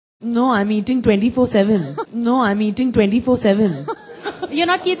No, I'm eating 24/7. No, I'm eating 24/7. You're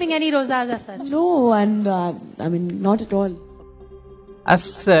not keeping any rozas as such? No, and I mean, not at all.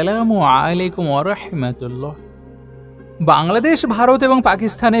 আসসালামু আলাইকুম ওয়া রাহমাতুল্লাহ। বাংলাদেশ, ভারত এবং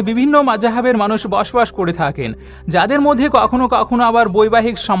পাকিস্তানে বিভিন্ন মাযহাবের মানুষ বসবাস করে থাকেন, যাদের মধ্যে কখনো কখনো আবার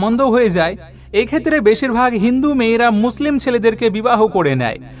বৈবাহিক সম্বন্ধ হয়ে যায়। এই ক্ষেত্রে বেশিরভাগ হিন্দু মেয়েরা মুসলিম ছেলেদেরকে বিবাহ করে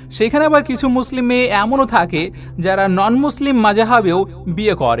নেয়। সেখানে আবার কিছু মুসলিম মেয়ে এমনও থাকে যারা নন মুসলিম মাযহাবেও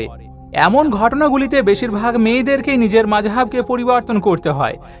বিয়ে করে। এমন ঘটনাগুলিতে বেশিরভাগ মেয়েদেরকে নিজের মাযহাবকে পরিবর্তন করতে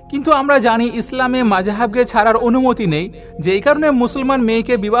হয়, কিন্তু আমরা জানি ইসলামে মাযহাবকে ছাড়ার অনুমতি নেই, যেই কারণে মুসলমান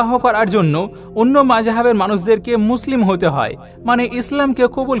মেয়েকে বিবাহ করার জন্য অন্য মাযহাবের মানুষদেরকে মুসলিম হতে হয়, মানে ইসলামকে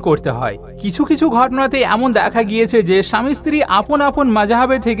কবুল করতে হয়। কিছু কিছু ঘটনাতে এমন দেখা গিয়েছে যে স্বামী স্ত্রী আপন আপন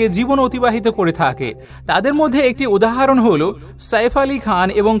মাযহাবে থেকে জীবন অতিবাহিত করে থাকে। তাদের মধ্যে একটি উদাহরণ হলো সাইফ আলী খান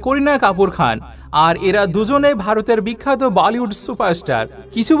এবং করিনা কাপুর খান, আর এরা দুজনে ভারতের বিখ্যাত বলিউড সুপারস্টার।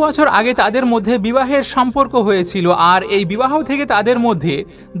 কিছু বছর আগে তাদের মধ্যে বিবাহের সম্পর্ক হয়েছিল, আর এই বিবাহ থেকে তাদের মধ্যে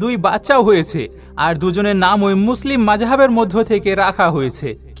 2 বাচ্চাও হয়েছে, আর দুজনের নাম ওই মুসলিম মাযহাবের মধ্য থেকে রাখা হয়েছে।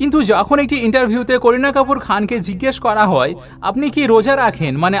 কিন্তু যখন একটি ইন্টারভিউতে করিনা কাপুর খানকে জিজ্ঞেস করা হয়, আপনি কি রোজা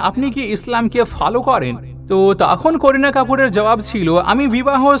রাখেন, মানে আপনি কি ইসলামকে ফলো করেন, তো তখন করিনা কাপুরের জবাব ছিল, আমি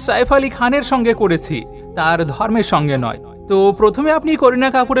বিবাহ সাইফ আলী খানের সঙ্গে করেছি, তার ধর্মের সঙ্গে নয়। তো প্রথমে আপনি করিনা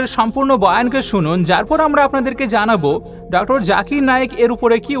কাপুরের সম্পূর্ণ বয়ানকে শুনুন, যারপর আমরা আপনাদেরকে জানাবো ডক্টর জাকির নায়েক এর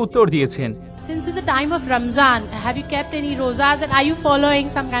উপরে কি উত্তর দিয়েছেন। Since it's the time of Ramzan, have you kept any rozas and are you following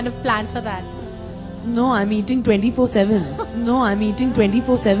some kind of plan for that? No, I'm eating 24/7. No, I'm eating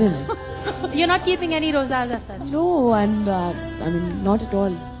 24/7. You're not keeping any rozas as such? No, and I mean, not at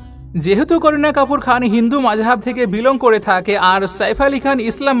all. যেহেতু করিনা কাপুর খান হিন্দু মাযহাব থেকে belong করে থাকে আর সাইফ আলী খান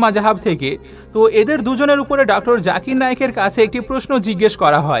ইসলাম মাযহাব থেকে, তো এদের দুজনের উপরে doctor Zakir নায়েকের কাছে একটি প্রশ্ন জিজ্ঞেস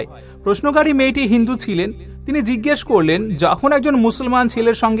করা হয়। প্রশ্নকারী মেয়েটি হিন্দু ছিলেন। তিনি জিজ্ঞেস করলেন, যখন একজন মুসলমান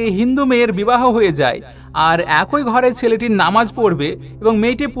ছেলের সঙ্গে হিন্দু মেয়ের বিবাহ হয়ে যায় আর একই ঘরে ছেলেটির নামাজ পড়বে এবং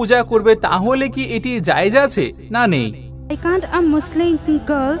মেয়েটি পূজা করবে, তাহলে কি এটি জায়েজ আছে না নেই? Why can't a Muslim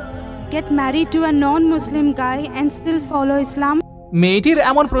girl get married to a non-Muslim guy and still follow Islam? মেয়েটির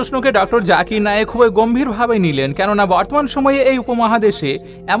এমন প্রশ্নকে ডক্টর জাকির নায়েক খুবই গম্ভীরভাবে নিলেন, কেননা বর্তমান সময়ে এই উপমহাদেশে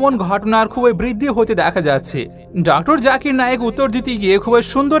এমন ঘটনার খুবই বৃদ্ধি হতে দেখা যাচ্ছে। ডক্টর জাকির নায়েক উত্তর দিতে গিয়ে খুবই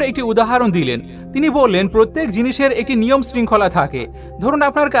সুন্দর একটি উদাহরণ দিলেন। তিনি বললেন, প্রত্যেক জিনিসের একটি নিয়ম শৃঙ্খলা থাকে। ধরুন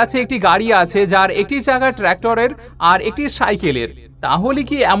আপনার কাছে একটি গাড়ি আছে, যার একটি চাকা ট্র্যাক্টরের আর একটি সাইকেলের, তাহলে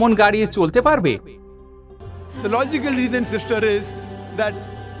কি এমন গাড়ি চলতে পারবে? The logical reason, sister, is that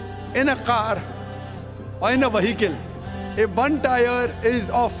in a car or in a vehicle, if one tire is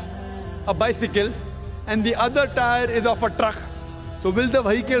of a bicycle and the other tire is of a truck, so will the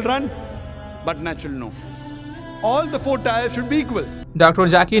vehicle run? But naturally no. All the 4 tires should be equal. Doctor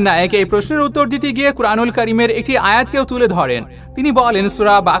Zakir Naik এই প্রশ্নের উত্তর দিতে গিয়ে কুরআনুল কারীমের একটি আয়াতকেও তুলে ধরেন। তিনি বলেন,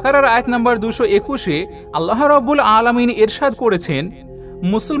 সূরা বাকারার আয়াত নম্বর 221-এ আল্লাহ রাব্বুল আলামিন ইরশাদ করেছেন,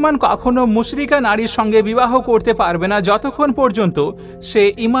 মুসলমান কখনো মুশরিকা নারীর সঙ্গে বিবাহ করতে পারবে না যতক্ষণ পর্যন্ত সে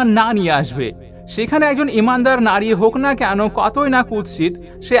ঈমান না নিয়ে আসবে। সেখানে একজন ঈমানদার নারী হোক না কেন কতই না কুৎসিত,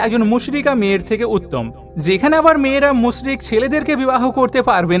 সে একজন মুশরিকা মেয়ের থেকে উত্তম। যেখানে আবার মেয়েরা মুশরিক ছেলেদেরকে বিবাহ করতে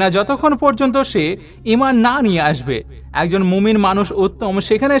পারবে না যতক্ষণ পর্যন্ত সে ঈমান না নিয়ে আসবে। একজন মুমিন মানুষ উত্তম,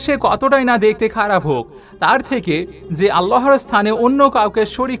 সেখানে সে কতটাই না দেখতে খারাপ হোক, তার থেকে যে আল্লাহর স্থানে অন্য কাউকে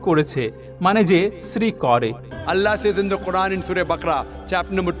শরীক করেছে, মানে যে শিরক করে। Allah says in the Quran in Surah Baqarah,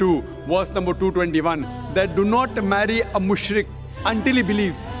 chapter number 2, verse number 221, that do not marry a mushrik until he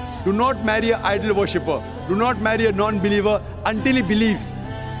believes. Do not marry an idol worshipper. Do not marry a non-believer until he believes.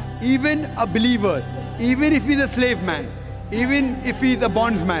 Even a believer, even if he's a slave man, even if he's a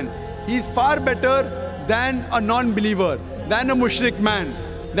bondsman, he's far better than a non-believer, than a mushrik man,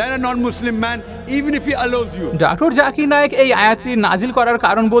 than a non-Muslim man, even if he allows you. Doctor Zakir Naik এই আয়াতটি নাজিল করার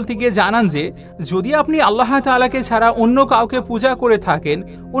কারণ বলতে গিয়ে জানান যে, যদি আপনি আল্লাহ তাআলাকে ছাড়া অন্য কাউকে পূজা করে থাকেন,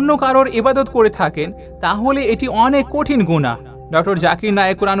 অন্য কারোর ইবাদত করে থাকেন, তাহলে এটি অনেক কঠিন গুনাহ। ডক্টর জাকির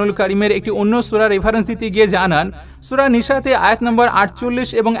নায়েক কুরআনুল কারীমের একটি অন্য সূরা রেফারেন্স দিতে গিয়ে জানান, সূরা নিসাতে আয়াত নম্বর 48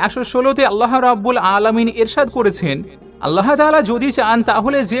 এবং 116-তে আল্লাহ রাব্বুল আলামিন ইরশাদ করেছেন, আল্লাহ তাআলা যদি চান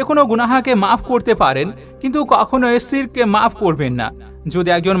তাহলে যে কোনো গুনাহকে মাফ করতে পারেন, কিন্তু কখনোই শিরককে মাফ করবেন না। যদি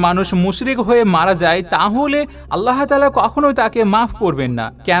একজন মানুষ মুশরিক হয়ে মারা যায়, তাহলে আল্লাহ তাআলা কখনোই তাকে মাফ করবেন না,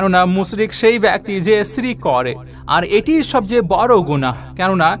 কেননা মুশরিক সেই ব্যক্তি যে শিরক করে, আর এটি সবচেয়ে বড় গুনাহ।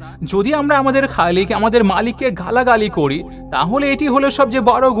 কেননা যদি আমরা আমাদের খালিক, আমাদের মালিককে গালাগালি করি, তাহলে এটি হলো সবচেয়ে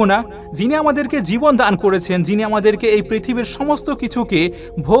বড় গুনাহ। যিনি আমাদেরকে জীবন দান করেছেন, যিনি আমাদেরকে এই পৃথিবীর সমস্ত কিছুকে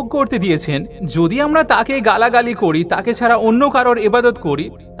ভোগ করতে দিয়েছেন, যদি আমরা তাকে গালাগালি করি, তাকে ছাড়া অন্য কারোর ইবাদত করি,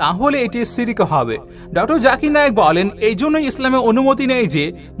 তাহলে এটি শিরক হবে। ডক্টর জাকির নায়েক বলেন, এই জন্যই ইসলামে অনুমতি নেই যে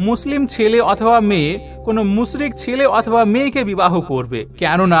মুসলিম ছেলে অথবা মেয়ে কোনো মুশরিক ছেলে অথবা মেয়েকে বিবাহ করবে,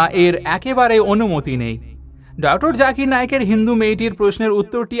 কেননা এর একেবারে অনুমতি নেই। ডক্টর জাকির নায়েকের হিন্দু মেয়েটির প্রশ্নের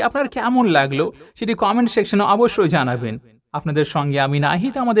উত্তরটি আপনার কেমন লাগলো সেটি কমেন্ট সেকশনে অবশ্যই জানাবেন। আপনাদের সঙ্গে আমি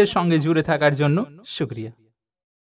নাহিদ, আমাদের সঙ্গে জুড়ে থাকার জন্য শুকরিয়া।